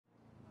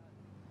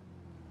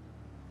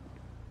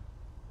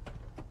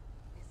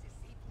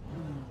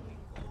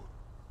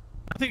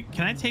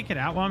Can I take it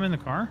out while I'm in the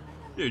car?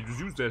 Yeah, just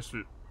use that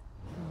shit.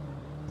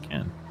 I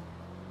can.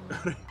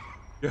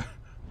 Yeah.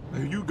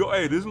 Hey, you go.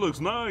 Hey, this looks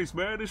nice,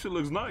 man. This shit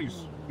looks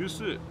nice. Good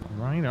shit.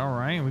 All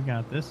right. We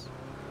got this.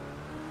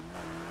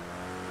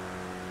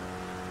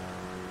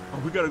 Oh,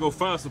 we gotta go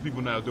find some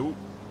people now, dude.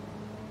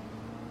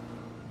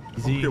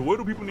 Easy. Okay, where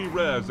do people need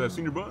rides? At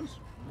Senior Buns?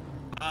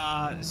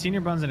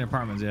 Senior buns and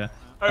apartments, yeah.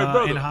 Hey,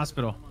 brother. In a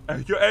hospital.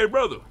 Hey,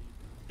 brother.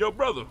 Yo,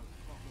 brother.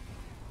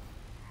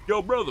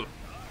 Yo, brother.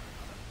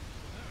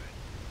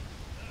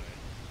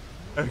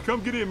 Hey,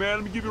 come get in, man.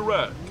 Let me give you a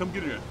ride. Come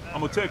get in.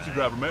 I'm a taxi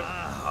driver, man.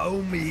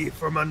 Homie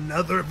from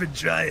another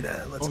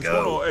vagina. Let's What's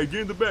go. going on? Hey,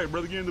 get in the back,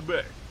 brother. Get in the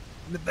back.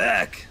 In the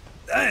back.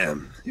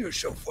 Damn, you a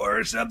chauffeur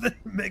or something?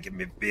 Making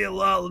me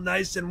feel all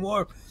nice and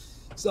warm.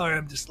 Sorry,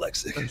 I'm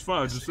dyslexic. That's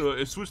fine. Just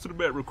switch to the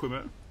back real quick,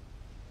 man.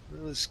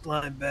 Let's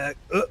climb back.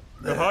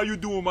 Hey, how you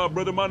doing, my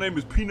brother? My name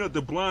is Peanut,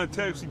 the blind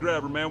taxi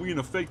driver, man. We in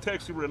a fake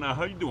taxi right now.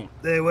 How you doing?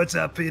 Hey, what's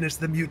up, Penis,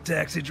 the mute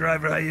taxi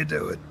driver? How you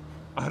doing?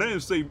 I didn't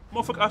say,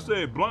 motherfucker, I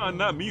said blind,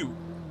 not mute.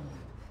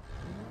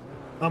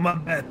 Oh, my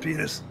bad,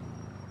 Penis.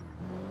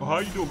 Oh, how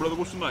you doing, brother?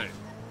 What's your name?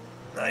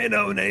 You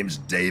know, name's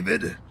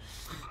David.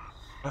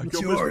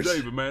 What's yours? Mr.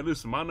 David, man.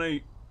 Listen, my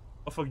name,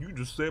 motherfucker, you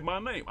just said my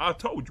name. I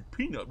told you,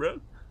 Peanut, bro.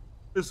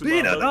 Listen,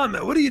 Peanut,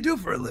 man, what do you do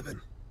for a living?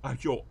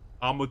 Yo,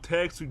 I'm a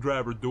taxi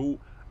driver, dude.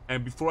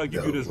 And before I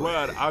give you this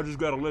ride, I just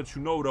gotta let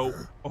you know, though,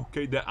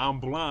 okay, that I'm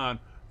blind.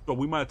 So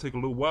we might take a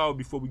little while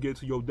before we get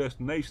to your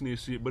destination and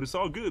shit. But it's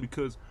all good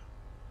because,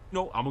 you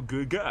know, I'm a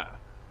good guy.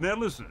 Now,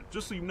 listen,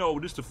 just so you know,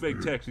 this is a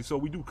fake taxi, so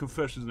we do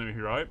confessions in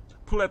here, all right?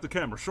 Pull out the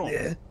camera, show 'em.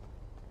 Yeah.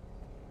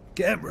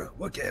 Camera?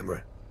 What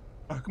camera?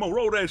 Come on,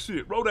 roll that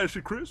shit. Roll that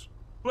shit, Chris.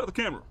 Pull out the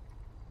camera.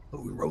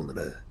 Oh, we're rolling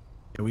it.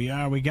 Here we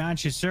are. We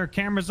got you, sir.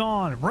 Camera's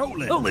on.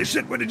 Rolling. Holy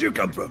shit, where did you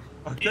come from?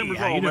 Camera's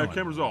Hey, on, man.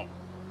 Camera's on.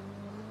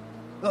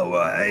 Oh,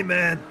 hey,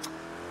 man.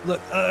 Look,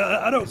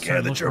 I don't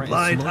care that you're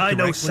blind. I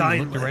know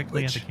sign Look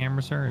directly at the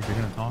camera, sir, if you're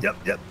going to talk.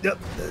 Yep.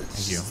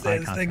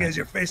 Thank you. The thing is,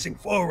 you're facing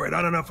forward.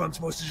 I don't know if I'm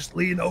supposed to just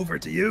lean over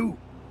to you.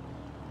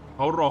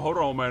 Hold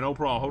on, man. No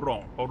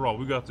problem. Hold on.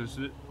 We got this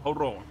shit.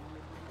 Hold on.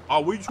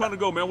 Oh, where you trying to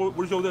go, man?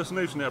 Where's your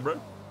destination at, bro?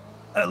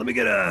 Let me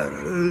get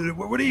a...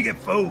 where do you get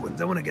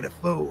phones? I want to get a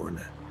phone.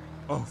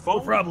 A phone?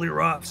 We'll probably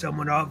rob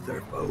someone off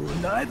their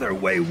phone. Either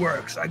way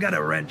works. I got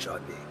a wrench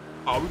on me.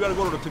 Oh, we got to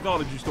go to the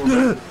technology store,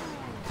 man.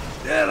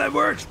 Yeah, that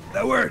works.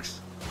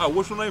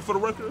 What's your name for the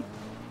record?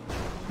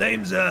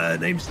 Name's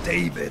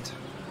David.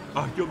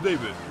 Yo,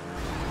 David.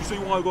 You say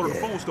you want to go to the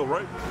phone store,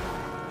 right?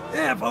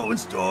 Yeah, phone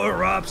store,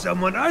 rob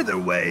someone. Either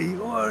way,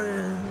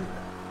 or...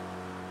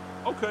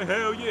 Okay,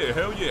 hell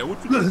yeah.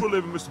 What you do for a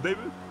living, Mr.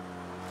 David?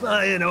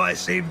 You know, I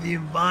save the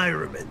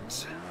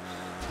environment.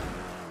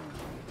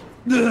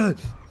 Hold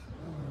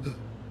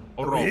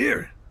Over on.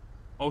 here.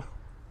 Oh.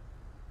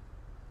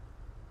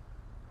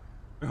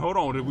 Hold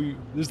on, did we...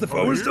 There's the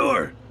phone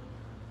store.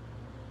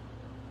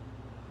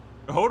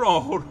 Hold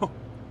on.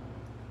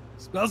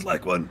 Smells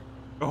like one.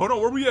 Hold on,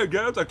 where we at,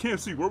 guys? I can't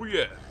see. Where we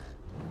at?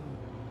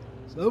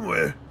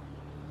 Somewhere.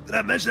 Did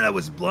I mention I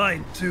was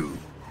blind, too?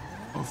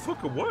 Oh,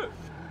 fucking what?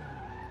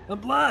 I'm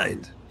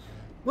blind.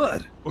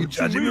 What? What You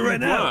judging me right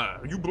now?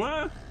 Are you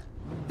blind?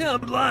 Yeah,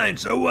 I'm blind,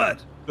 so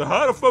what? So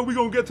how the fuck we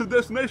gonna get to the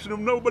destination if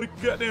nobody can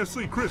goddamn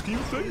see? Chris, can you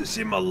see? You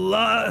seem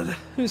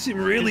you seem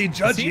really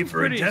judgy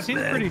for a deaf It seems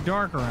man. pretty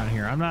dark around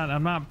here. I'm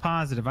not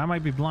positive. I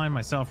might be blind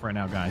myself right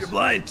now, guys. You're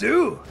blind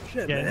too?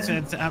 Shit, Yeah,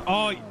 man.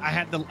 I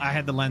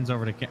had the lens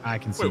over to I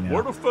can see Wait, now.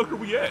 where the fuck are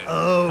we at?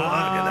 Oh, okay,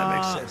 that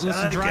makes sense.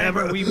 Listen,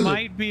 driver, Camera. we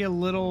might be a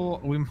little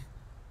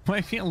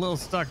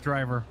stuck,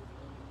 driver.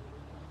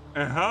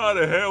 And how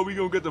the hell we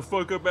gonna get the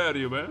fuck up out of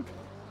here, man?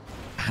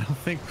 I don't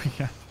think we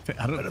got.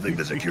 I don't think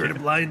there's a cure to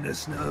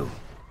blindness, no.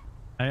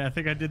 I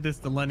think I did this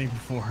to Lenny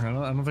before. I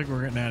don't think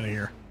we're getting out of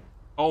here.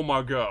 Oh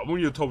my god,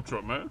 we need a tow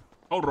truck, man.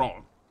 Hold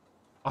on.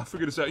 I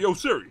figured this out. Yo,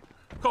 Siri,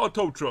 call a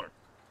tow truck.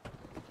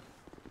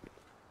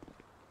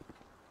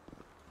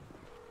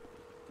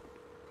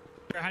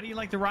 How do you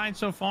like the ride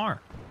so far?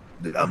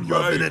 Dude, I'm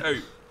loving it.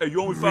 Hey,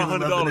 you owe me Really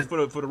 $500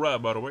 loving for the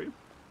ride, by the way.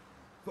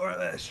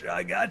 Sure,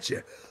 I got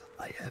you.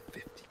 I have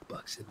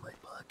 $50 in my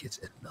pockets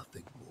and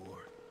nothing more.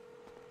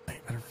 I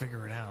better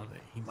figure it out.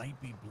 He might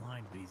be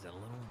blind, but he's a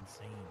little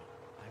insane.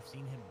 I've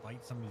seen him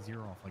bite somebody's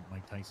ear off like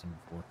Mike Tyson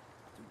before.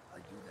 Dude, I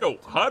do that Yo,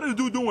 how this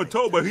dude doing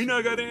tow, but he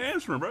not got any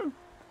answering, bro?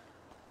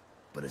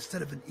 But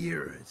instead of an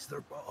ear, it's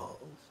their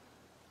balls.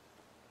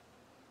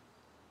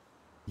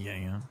 Yeah.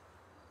 Yeah,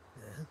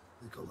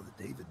 they call it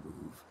the David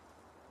move.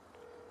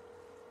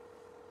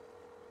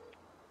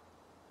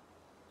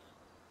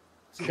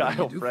 So what do you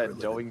Kyle do for a Fred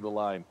living? towing the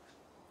line.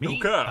 Me?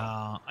 Okay.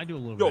 I do a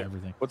little bit of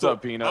everything. What's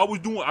up, Peanut? I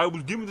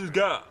was giving this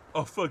guy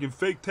a fucking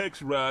fake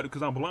taxi ride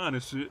because I'm blind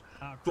and shit.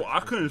 So I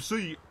couldn't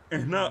see,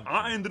 and now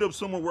I ended up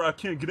somewhere where I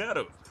can't get out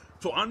of.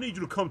 So I need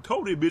you to come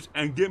tow that bitch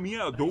and get me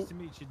out, dude. Nice to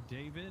meet you,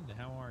 David.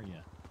 How are you?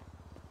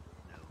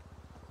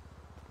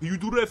 Can you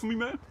do that for me,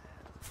 man?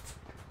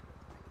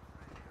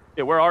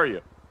 Yeah, where are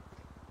you?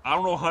 I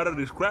don't know how to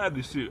describe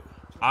this shit.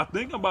 I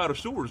think I'm by the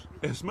sewers.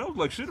 It smells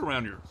like shit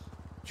around here.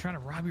 trying to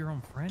rob your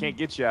own friend? Can't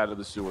get you out of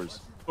the sewers.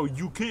 Oh,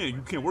 you can.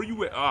 Where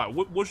you at? All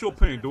right, what's your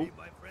ping, dude?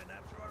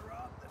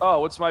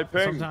 Oh, what's my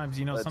ping? Sometimes,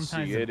 you know, Let's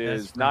sometimes see, the it best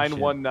is friendship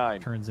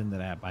 919. turns into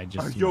that by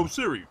just Yo,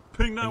 Siri,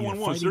 ping either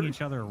 911, fighting Siri.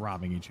 each other or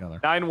robbing each other.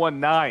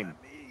 919.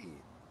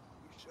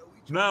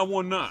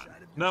 919.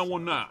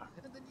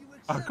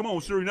 919. Come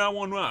on, Siri,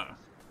 919.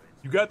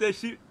 You got that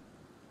shit?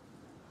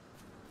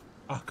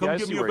 Come Yeah, I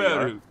get see me up where you out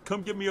of are. here.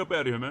 Come get me up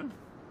out of here, man.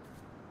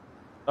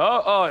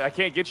 Oh, I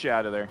can't get you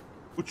out of there.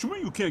 What you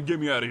mean you can't get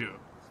me out of here?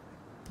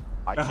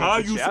 I And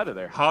can't get you out of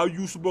there. How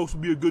you supposed to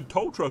be a good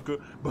tow trucker,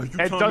 but you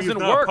It tell me it's doesn't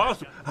not work.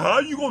 possible? How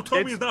you gonna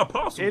tell me it's not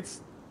possible?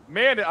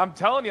 Man, I'm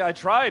telling you, I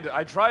tried.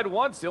 I tried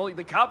once.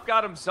 The cop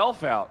got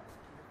himself out.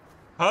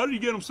 How did he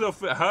get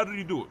himself out? How did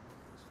he do it?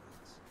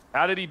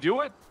 How did he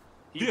do it?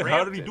 Yeah,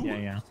 how did he do Yeah,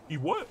 it? yeah. He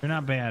what? They're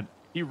not bad.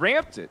 He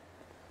ramped it.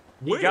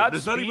 Where? got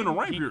There's not even a speed.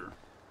 ramp here.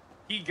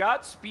 He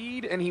got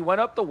speed and he went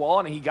up the wall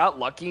and he got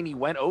lucky and he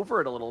went over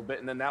it a little bit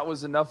and then that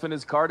was enough in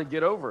his car to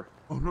get over.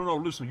 Oh no,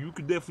 listen, you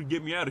could definitely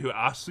get me out of here.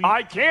 I see.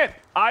 I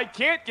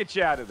can't get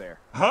you out of there.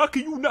 How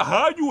can you not?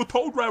 How are you a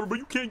tow driver, but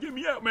you can't get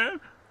me out, man?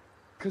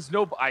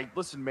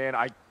 Listen, man,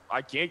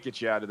 I can't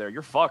get you out of there.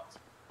 You're fucked.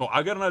 Oh,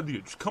 I got an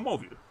idea. Just come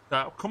over here.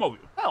 Kyle, come over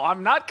here. No,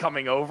 I'm not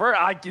coming over.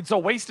 It's a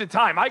waste of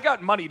time. I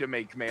got money to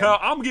make, man. Kyle,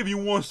 I'm giving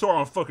you 1 star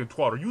on fucking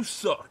Twitter. You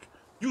suck.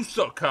 You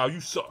suck, Kyle. You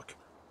suck.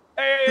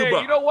 Hey,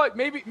 Goodbye. you know what?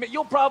 Maybe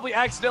you'll probably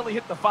accidentally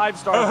hit the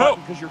 5-star Help.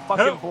 button because you're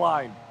fucking Help.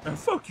 blind. And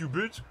fuck you,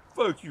 bitch.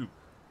 Fuck you.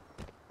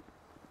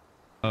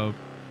 Oh,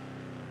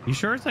 you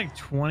sure it's like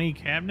 20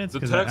 cabinets? The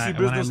 'Cause taxi when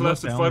I business looked,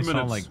 lasted I 5 only saw,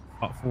 minutes.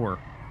 like 4.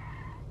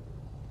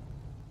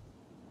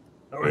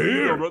 Oh, here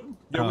you go, brother.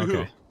 Yeah, Oh, we okay.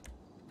 here.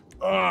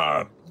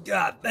 Oh,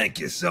 God, thank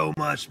you so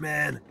much,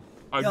 man.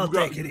 Y'all you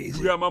got- take it easy.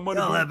 You got my money,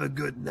 Y'all bro? have a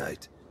good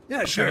night.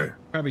 Yeah, sure.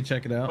 Probably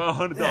check it out.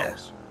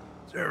 $100.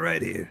 Sure,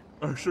 right here.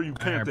 I'm sure you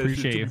I pant that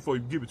appreciate shit to you. before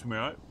you give it to me,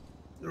 all right?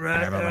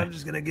 Right, bye-bye. I'm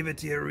just gonna give it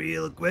to you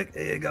real quick.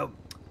 There you go.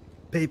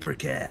 Paper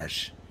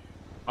cash.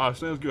 All right,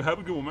 sounds good. Have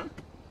a good one, man.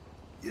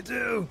 You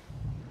too.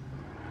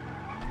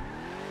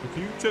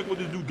 Can you check what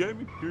this dude gave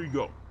me? Here you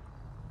go.